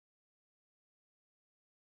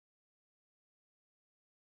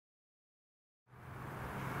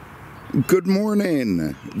Good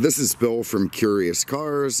morning. This is Bill from Curious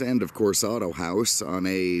Cars and, of course, Auto House on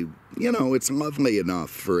a, it's lovely enough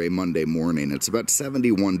for a Monday morning. It's about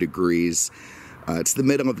 71 degrees. It's the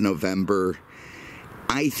middle of November.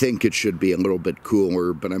 I think it should be a little bit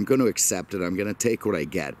cooler, but I'm going to accept it. I'm going to take what I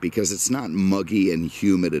get because it's not muggy and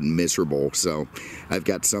humid and miserable, so I've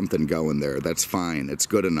got something going there. That's fine. It's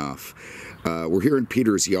good enough. We're here in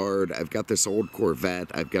Peter's yard. I've got this old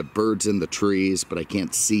Corvette. I've got birds in the trees, but I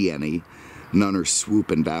can't see any. None are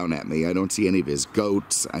swooping down at me. I don't see any of his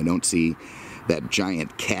goats. I don't see that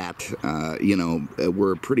giant cat.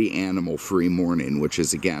 We're a pretty animal-free morning, which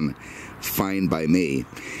is, again, fine by me.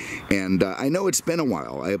 And I know it's been a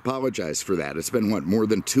while. I apologize for that. It's been, more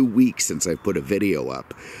than 2 weeks since I put a video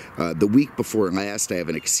up. The week before last, I have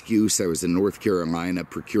an excuse. I was in North Carolina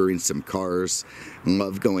procuring some cars.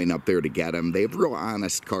 Love going up there to get them. They have real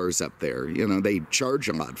honest cars up there. They charge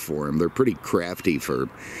a lot for them. They're pretty crafty for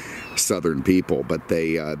Southern people, but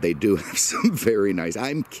they do have some very nice,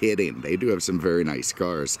 I'm kidding, they do have some very nice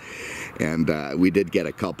cars. And we did get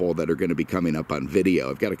a couple that are going to be coming up on video.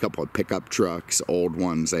 I've got a couple of pickup trucks, old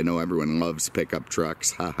ones. I know everyone loves pickup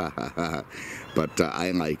trucks, ha ha ha ha, but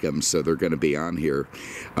I like them, so they're going to be on here.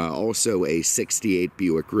 Also a 68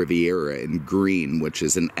 Buick Riviera in green, which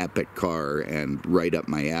is an epic car and right up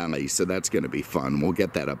my alley, so that's going to be fun. We'll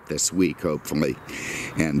get that up this week, hopefully,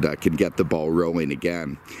 and can get the ball rolling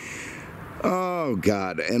again. Oh,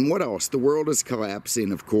 God. And what else? The world is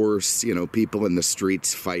collapsing, of course. People in the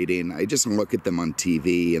streets fighting. I just look at them on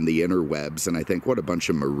TV and the interwebs, and I think, what a bunch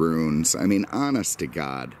of maroons. I mean, honest to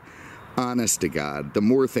God. Honest to God, the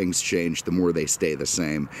more things change, the more they stay the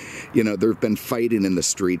same. There have been fighting in the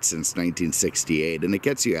streets since 1968, and it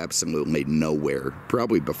gets you absolutely nowhere.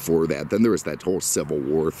 Probably before that. Then there was that whole Civil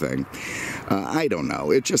War thing. I don't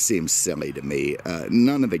know. It just seems silly to me.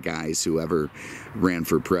 None of the guys who ever ran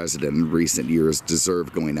for president in recent years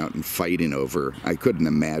deserve going out and fighting over. I couldn't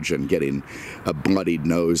imagine getting a bloodied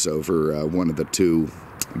nose over one of the two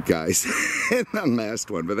guys in the last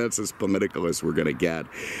one, but that's as political as we're going to get.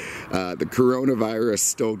 The coronavirus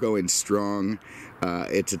still going strong.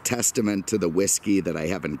 It's a testament to the whiskey that I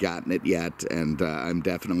haven't gotten it yet, and I'm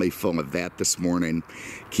definitely full of that this morning,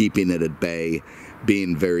 keeping it at bay,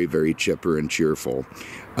 being very, very chipper and cheerful.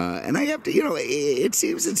 And I have to, it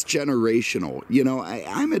seems it's generational.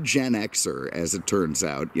 I'm a Gen Xer, as it turns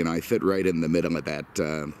out. I fit right in the middle of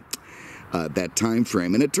that time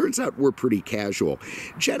frame, and it turns out we're pretty casual.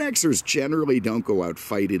 Gen Xers generally don't go out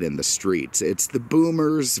fighting in the streets. It's the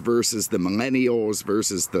boomers versus the millennials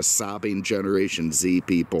versus the sobbing Generation Z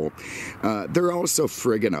people. They're all so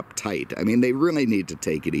friggin' uptight. I mean, they really need to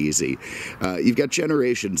take it easy. You've got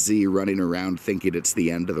Generation Z running around thinking it's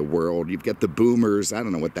the end of the world. You've got the boomers, I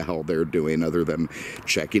don't know what the hell they're doing other than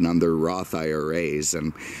checking on their Roth IRAs,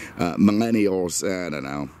 and millennials, I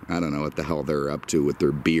don't know what the hell they're up to with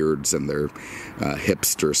their beards and their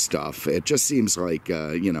hipster stuff. It just seems like,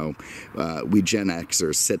 we Gen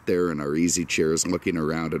Xers sit there in our easy chairs looking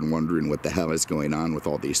around and wondering what the hell is going on with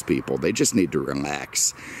all these people. They just need to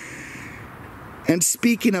relax. And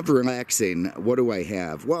speaking of relaxing, what do I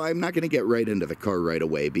have? Well, I'm not going to get right into the car right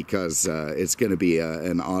away because it's going to be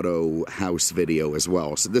an Auto House video as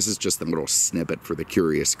well. So this is just a little snippet for the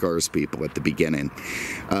Curious Cars people at the beginning.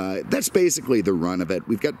 That's basically the run of it.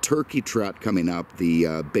 We've got Turkey Trot coming up,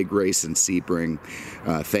 the big race in Sebring,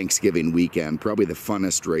 Thanksgiving weekend. Probably the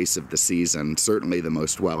funnest race of the season, certainly the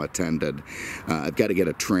most well-attended. I've got to get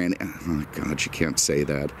oh, God, you can't say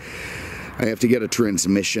that. I have to get a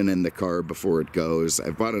transmission in the car before it goes.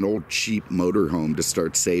 I've bought an old cheap motorhome to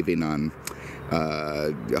start saving on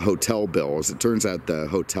hotel bills. It turns out the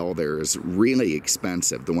hotel there is really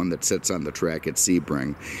expensive, the one that sits on the track at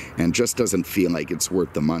Sebring, and just doesn't feel like it's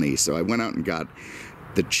worth the money. So I went out and got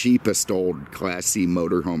the cheapest old Class C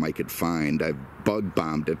motorhome I could find. I've bug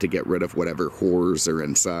bombed it to get rid of whatever horrors are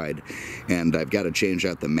inside, and I've got to change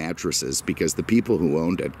out the mattresses because the people who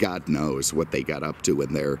owned it, God knows what they got up to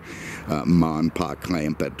in their Ma and Pa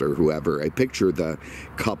Clampett or whoever. I picture the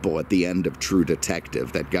couple at the end of True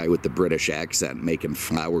Detective, that guy with the British accent making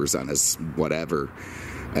flowers on his whatever.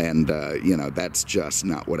 And, that's just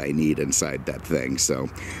not what I need inside that thing. So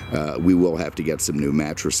we will have to get some new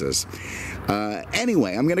mattresses.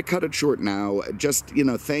 Anyway, I'm going to cut it short now. Just,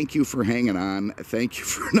 thank you for hanging on. Thank you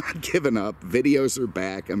for not giving up. Videos are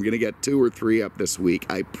back. I'm going to get 2 or 3 up this week.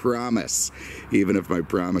 I promise, even if my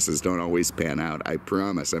promises don't always pan out, I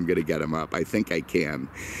promise I'm going to get them up. I think I can.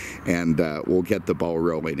 And we'll get the ball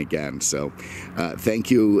rolling again. So thank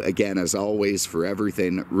you again, as always, for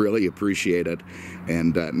everything. Really appreciate it.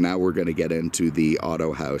 And now we're going to get into the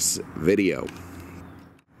Auto House video.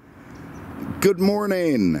 Good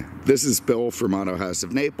morning. This is Bill from Auto House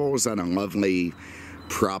of Naples on a lovely,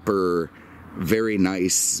 proper, very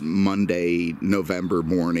nice Monday, November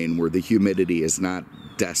morning where the humidity is not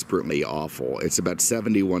desperately awful. It's about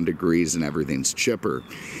 71 degrees and everything's chipper.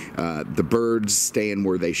 The birds staying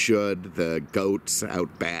where they should. The goats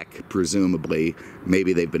out back, presumably.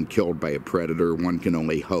 Maybe they've been killed by a predator. One can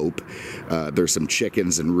only hope. There's some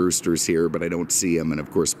chickens and roosters here, but I don't see them. And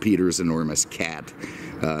of course, Peter's enormous cat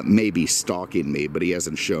may be stalking me, but he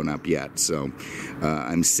hasn't shown up yet. So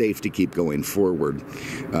I'm safe to keep going forward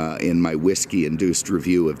in my whiskey-induced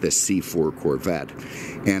review of this C4 Corvette.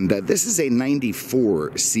 And this is a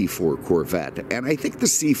 94 C4 Corvette. And I think the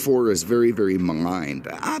C4 is very, very maligned.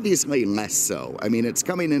 Obviously less so. I mean, it's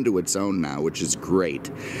coming into its own now, which is great.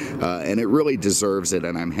 And it really deserves it,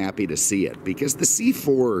 and I'm happy to see it. Because the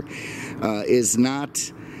C4 is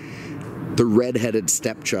not the red-headed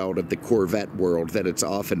stepchild of the Corvette world that it's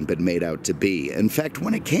often been made out to be. In fact,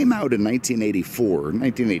 when it came out in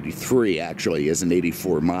 1983 actually, as an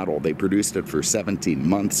 84 model, they produced it for 17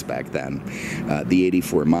 months back then, the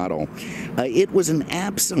 84 model. It was an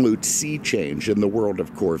absolute sea change in the world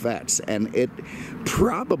of Corvettes, and it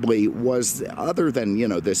probably was, other than, you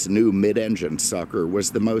know, this new mid-engine sucker,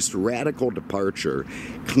 was the most radical departure,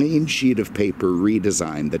 clean sheet of paper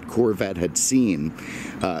redesign that Corvette had seen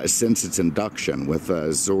since its induction, with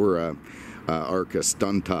Zora Arkus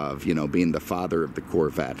Duntov, you know, being the father of the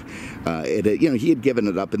Corvette. You know, he had given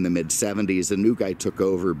it up in the mid-70s. A new guy took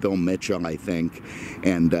over, Bill Mitchell, I think,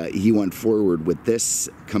 and he went forward with this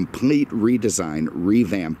complete redesign,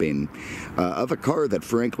 revamping of a car that,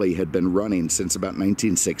 frankly, had been running since about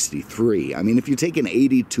 1963. I mean, if you take an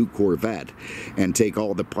 82 Corvette and take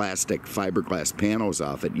all the plastic fiberglass panels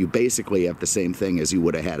off it, you basically have the same thing as you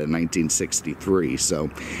would have had in 1963. So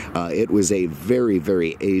it was a very,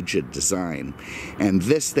 very aged design. And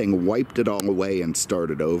this thing wiped it all away and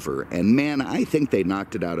started over. And man, I think they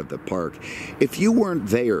knocked it out of the park. If you weren't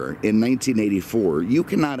there in 1984, you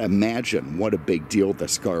cannot imagine what a big deal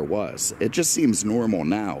this car was. It just seems normal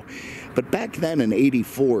now. But back then in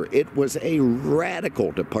 84, it was a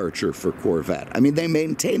radical departure for Corvette. I mean, they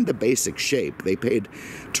maintained the basic shape. They paid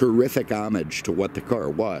terrific homage to what the car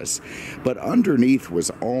was. But underneath was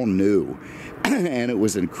all new. And it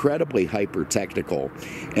was incredibly hyper-technical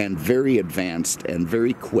and very advanced and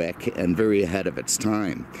very quick and very ahead of its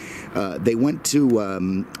time. They went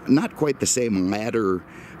to not quite the same ladder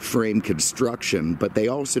frame construction, but they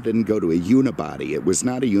also didn't go to a unibody. It was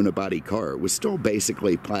not a unibody car. It was still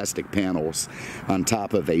basically plastic panels on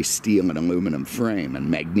top of a steel and aluminum frame and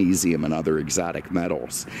magnesium and other exotic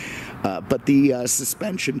metals. But the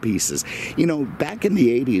suspension pieces, you know, back in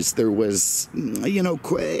the 80s, there was, you know,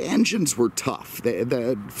 engines were tough.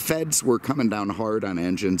 The feds were coming down hard on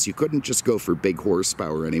engines. You couldn't just go for big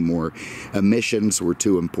horsepower anymore. Emissions were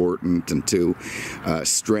too important and too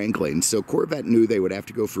strangling. So Corvette knew they would have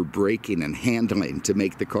to go for braking and handling to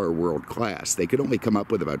make the car world class. They could only come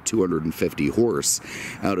up with about 250 horse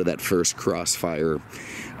out of that first Crossfire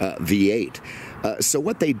V8. So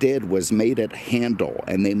what they did was made it handle,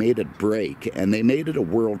 and they made it brake, and they made it a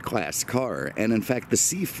world-class car. And in fact, the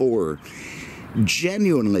C4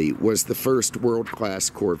 genuinely was the first world-class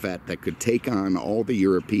Corvette that could take on all the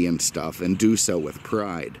European stuff and do so with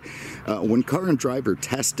pride. When Car and Driver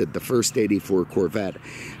tested the first 84 Corvette,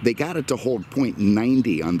 they got it to hold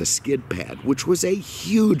 .90 on the skid pad, which was a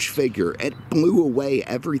huge figure. It blew away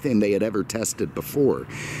everything they had ever tested before.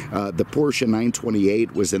 The Porsche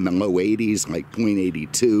 928 was in the low 80s, like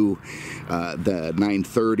 .82. The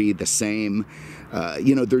 930, the same.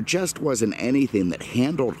 You know, there just wasn't anything that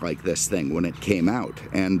handled like this thing when it came out,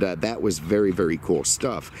 and that was very, very cool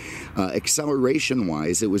stuff.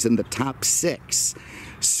 Acceleration-wise, it was in the top 6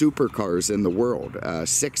 supercars in the world,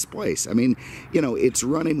 6th place. I mean, you know, it's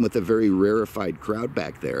running with a very rarefied crowd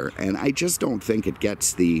back there, and I just don't think it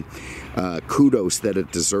gets the kudos that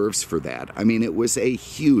it deserves for that. I mean, it was a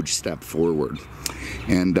huge step forward.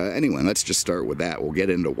 And anyway, let's just start with that. We'll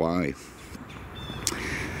get into why.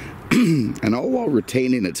 And all while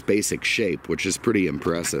retaining its basic shape, which is pretty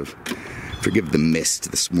impressive. Forgive the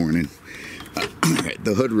mist this morning.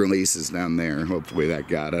 The hood release is down there. Hopefully that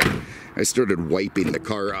got it. I started wiping the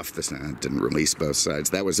car off the side. Didn't release both sides.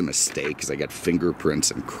 That was a mistake because I got fingerprints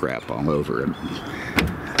and crap all over it.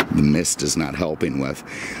 The mist is not helping with.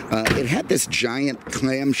 It had this giant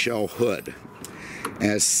clamshell hood.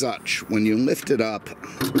 As such, when you lift it up,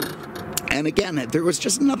 And again, there was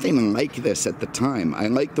just nothing like this at the time. I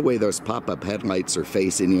like the way those pop-up headlights are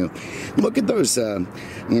facing you. Look at those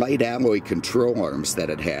light alloy control arms that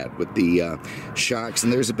it had with the shocks,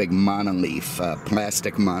 and there's a big monolith,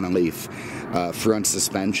 plastic monolith front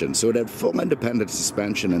suspension. So it had full independent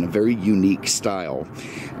suspension in a very unique style.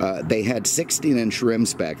 They had 16-inch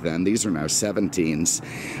rims back then. These are now 17s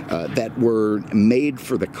that were made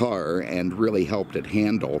for the car and really helped it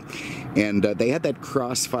handle. And they had that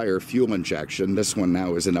crossfire fuel injection. This one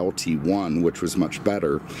now is an LT1, which was much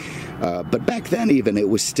better. But back then even, it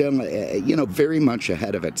was still, very much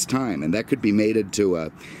ahead of its time. And that could be mated to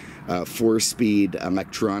a 4-speed,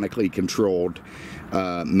 electronically controlled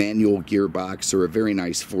manual gearbox or a very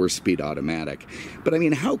nice 4-speed automatic. But I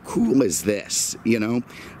mean, how cool is this?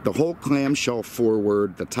 The whole clamshell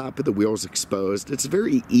forward, the top of the wheels exposed. It's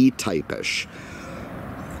very E-type-ish.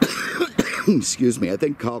 Excuse me, I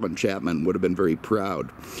think Colin Chapman would have been very proud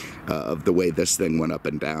of the way this thing went up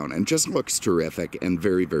and down, and just looks terrific and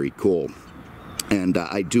very, very cool. And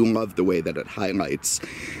I do love the way that it highlights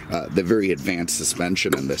the very advanced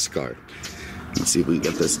suspension in this car. Let's see if we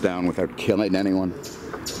can get this down without killing anyone,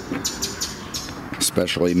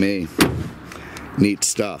 especially me. Neat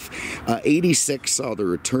stuff. 86 saw the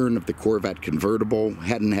return of the Corvette Convertible.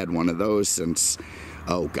 Hadn't had one of those since,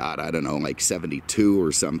 oh God, I don't know, like 72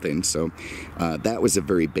 or something. So that was a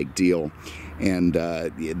very big deal. And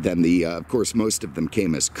then of course, most of them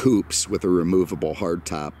came as coupes with a removable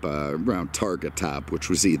hardtop, round target top, which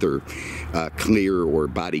was either clear or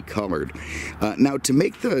body colored. Now, to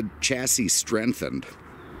make the chassis strengthened,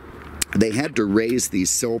 they had to raise these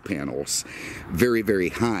sill panels very, very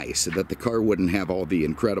high so that the car wouldn't have all the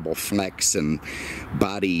incredible flex and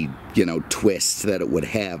body, twists that it would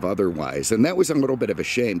have otherwise. And that was a little bit of a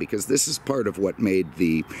shame, because this is part of what made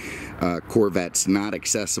the Corvettes not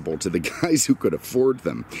accessible to the guys who could afford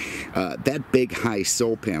them. That big high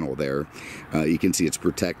sill panel there, you can see it's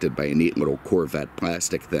protected by a neat little Corvette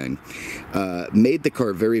plastic thing, made the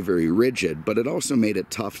car very, very rigid, but it also made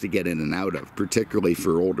it tough to get in and out of, particularly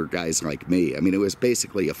for older guys like me. I mean, it was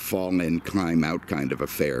basically a fall-in, climb-out kind of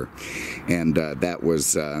affair. And that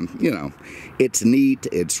was, it's neat,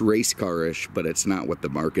 it's race car-ish, but it's not what the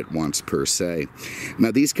market wants per se. Now,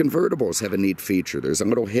 these convertibles have a neat feature. There's a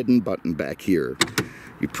little hidden button back here.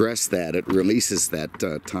 You press that, it releases that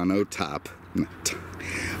tonneau top.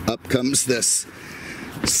 Up comes this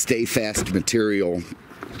stay-fast material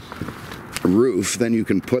roof. Then you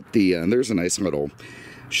can put the, there's a nice little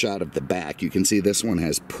shot of the back. You can see this one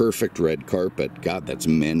has perfect red carpet. God, that's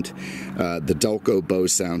mint. The Delco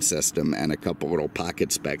Bose sound system and a couple little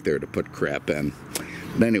pockets back there to put crap in.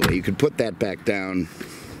 But anyway, you can put that back down,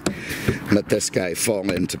 let this guy fall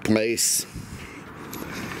into place.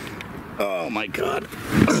 Oh my God.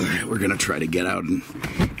 We're gonna try to get out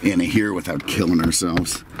in here without killing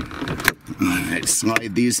ourselves. Alright,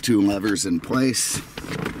 slide these two levers in place.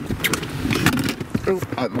 Oh,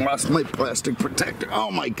 I've lost my plastic protector.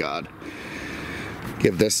 Oh my God.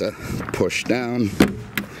 Give this a push down.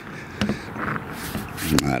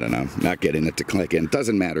 I don't know, not getting it to click in.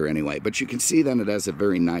 Doesn't matter anyway, but you can see then it has a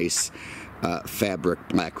very nice fabric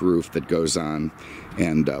black roof that goes on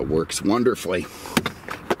and works wonderfully.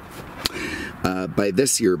 By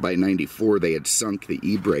this year, by 94, they had sunk the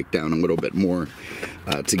e-brake down a little bit more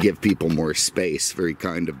to give people more space. Very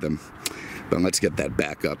kind of them. But let's get that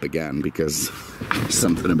back up again, because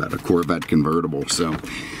something about a Corvette convertible. So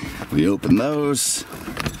we open those.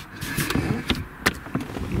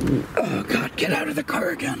 Oh God, get out of the car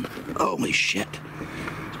again. Holy shit.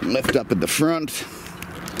 Lift up in the front.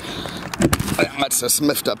 That lets us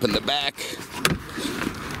lift up in the back.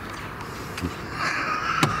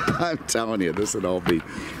 I'm telling you, this would all be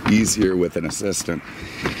easier with an assistant.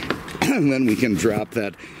 And then we can drop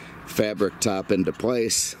that fabric top into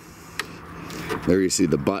place. There you see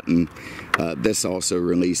the button. This also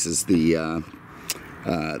releases the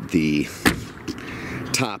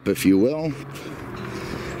top, if you will,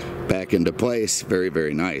 back into place. Very,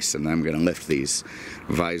 very nice. And I'm going to lift these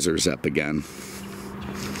visors up again.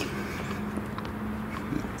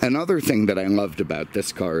 Another thing that I loved about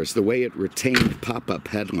this car is the way it retained pop-up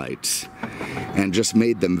headlights and just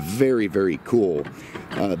made them very, very cool.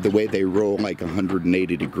 The way they roll like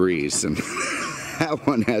 180 degrees. And that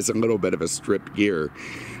one has a little bit of a strip gear.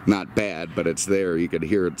 Not bad, but it's there. You can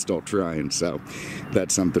hear it still trying. So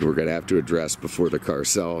that's something we're going to have to address before the car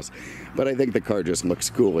sells. But I think the car just looks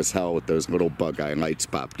cool as hell with those little bug-eye lights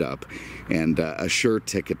popped up. And a sure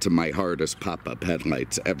ticket to my heart is pop-up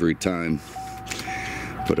headlights every time.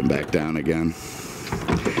 Put them back down again.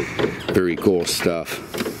 Very cool stuff.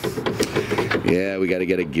 Yeah, we got to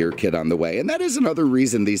get a gear kit on the way. And that is another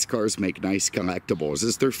reason these cars make nice collectibles,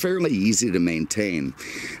 is they're fairly easy to maintain.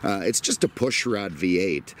 It's just a pushrod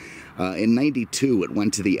V8. In '92, it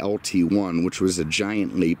went to the LT1, which was a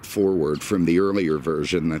giant leap forward from the earlier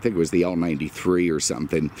version. I think it was the L93 or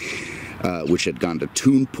something, which had gone to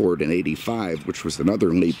TunePort in '85, which was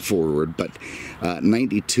another leap forward. But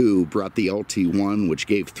 '92 brought the LT1, which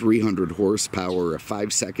gave 300 horsepower, a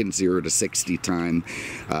 5-second 0 to 60 time,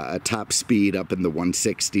 a top speed up in the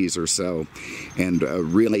 160s or so, and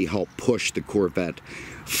really helped push the Corvette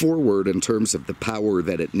forward in terms of the power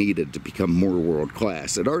that it needed to become more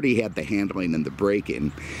world-class. It already had the handling and the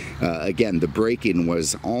braking. Again, the braking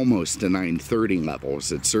was almost to 930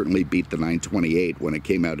 levels. It certainly beat the 928 when it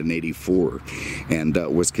came out in '84, and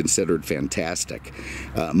was considered fantastic.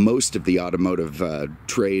 Most of the automotive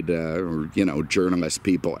trade, or journalist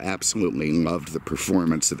people absolutely loved the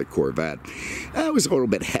performance of the Corvette. It was a little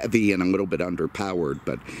bit heavy and a little bit underpowered,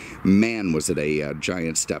 but man, was it a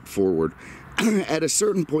giant step forward. At a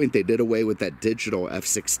certain point, they did away with that digital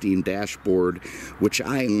F16 dashboard, which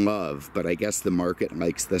I love, but I guess the market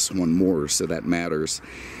likes this one more, so that matters.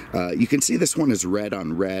 You can see this one is red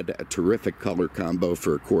on red, a terrific color combo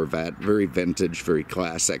for a Corvette. Very vintage, very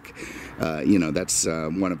classic. That's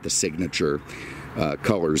one of the signature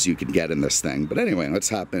colors you can get in this thing. But anyway, let's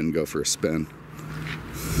hop in and go for a spin.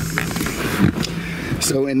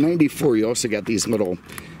 So in '94, you also got these little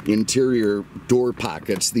interior door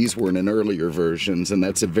pockets. These were in earlier versions, and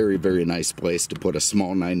that's a very, very nice place to put a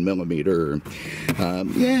small 9mm.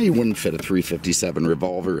 Yeah, you wouldn't fit a .357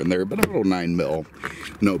 revolver in there, but a little 9mm,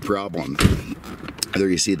 no problem. There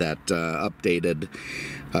you see that updated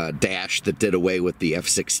dash that did away with the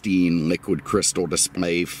F16 liquid crystal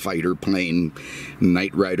display fighter plane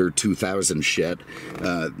Knight Rider 2000 shit.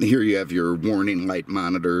 Here you have your warning light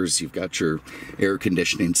monitors, you've got your air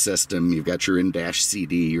conditioning system, you've got your in-dash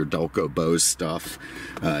CD, your Delco Bose stuff.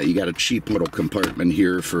 You got a cheap little compartment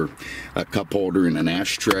here for a cup holder and an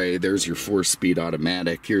ashtray. There's your 4-speed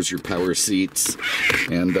automatic. Here's your power seats.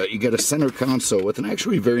 And you got a center console with an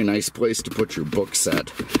actually very nice place to put your book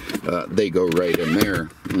set. They go right in there.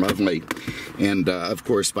 Lovely. And of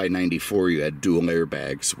course, by '94, you had dual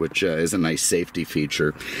airbags, which is a nice safety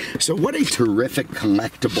feature. So what a terrific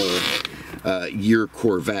collectible year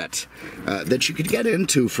Corvette that you could get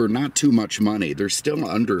into for not too much money. They're still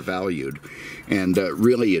undervalued, and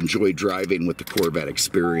really enjoy driving with the Corvette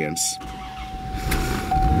experience.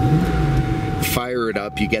 Fire it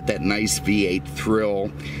up, you get that nice V8 thrill.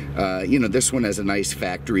 This one has a nice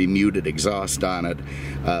factory muted exhaust on it,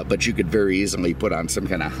 but you could very easily put on some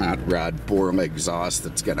kind of hot rod Borla exhaust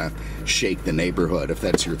that's gonna shake the neighborhood if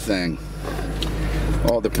that's your thing.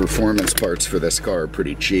 All the performance parts for this car are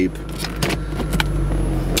pretty cheap.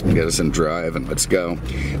 Get us in drive and let's go.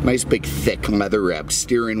 Nice big thick leather wrapped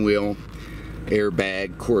steering wheel,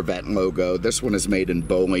 airbag, Corvette logo. This one is made in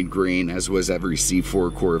bowling green, as was every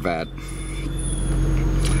C4 Corvette.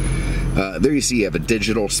 There you see you have a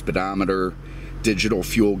digital speedometer, digital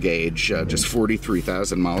fuel gauge, just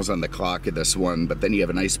 43,000 miles on the clock of this one, but then you have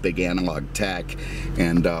a nice big analog tach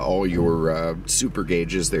and all your super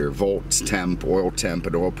gauges there, volts, temp,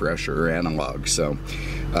 and oil pressure are analog, so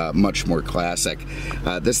much more classic.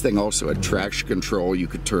 This thing also had traction control you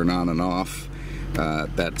could turn on and off.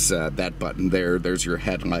 That's that button there. There's your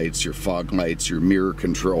headlights, your fog lights, your mirror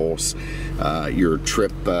controls, your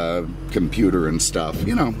trip computer and stuff.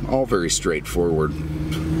 All very straightforward.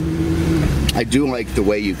 I do like the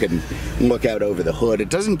way you can look out over the hood. It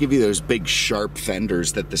doesn't give you those big sharp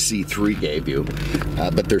fenders that the C3 gave you,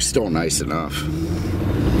 but they're still nice enough.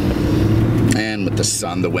 And with the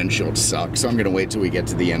sun, the windshield sucks, so I'm gonna wait till we get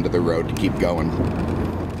to the end of the road to keep going.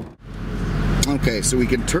 Okay, so we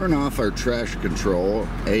can turn off our traction control,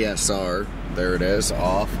 ASR, there it is,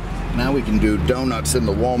 off. Now we can do donuts in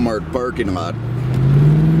the Walmart parking lot.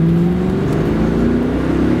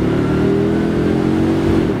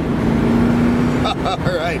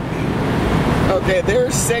 All right. Okay,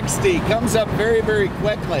 there's 60. Comes up very, very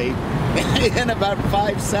quickly in about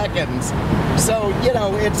 5 seconds. So,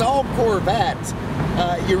 it's all Corvette.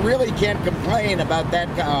 You really can't complain about that.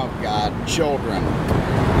 Oh, God, children.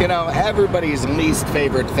 Everybody's least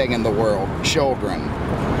favorite thing in the world, children. We're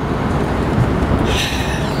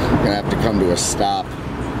gonna have to come to a stop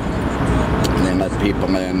and then let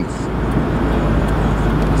people in.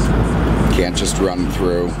 Can't just run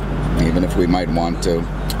through. even if we might want to.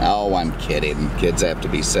 Oh, I'm kidding. Kids have to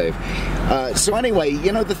be safe. So anyway,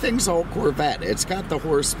 you know, the thing's all Corvette. It's got the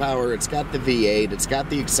horsepower, it's got the V8, it's got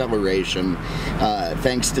the acceleration,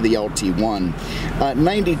 thanks to the LT1.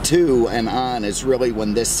 92 and on is really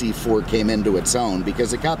when this C4 came into its own,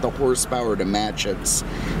 because it got the horsepower to match its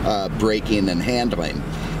braking and handling.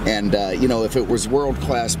 And, you know, if it was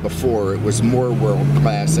world-class before, it was more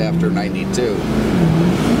world-class after 92.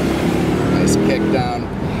 Nice kick down.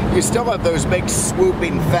 You still have those big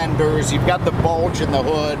swooping fenders. You've got the bulge in the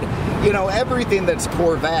hood. You know, everything that's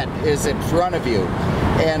Corvette is in front of you.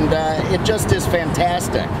 And it just is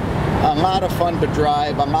fantastic. A lot of fun to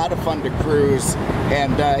drive, a lot of fun to cruise.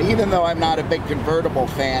 And even though I'm not a big convertible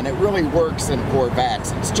fan, it really works in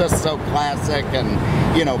Corvettes. It's just so classic and,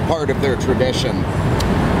 you know, part of their tradition.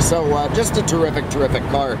 So just a terrific, terrific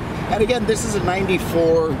car. And again, this is a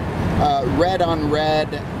 94 red on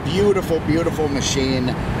red, beautiful, beautiful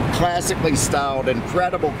machine, classically styled,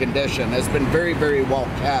 incredible condition, has been very, very well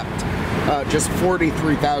kept. Just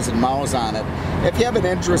 43,000 miles on it. If you have an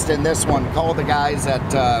interest in this one, call the guys at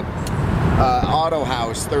Auto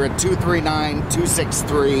House. They're at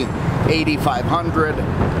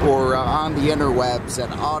 239-263-8500 or on the interwebs at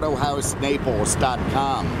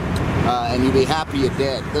autohousenaples.com. And you'd be happy you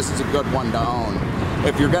did. This is a good one to own.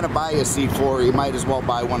 If you're going to buy a C4, you might as well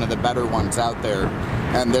buy one of the better ones out there,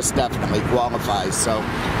 and this definitely qualifies. So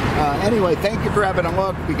anyway, thank you for having a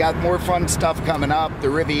look. We got more fun stuff coming up, the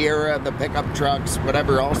Riviera, the pickup trucks,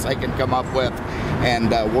 whatever else I can come up with, and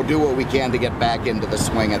we'll do what we can to get back into the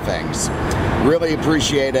swing of things. Really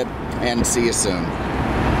appreciate it, and see you soon.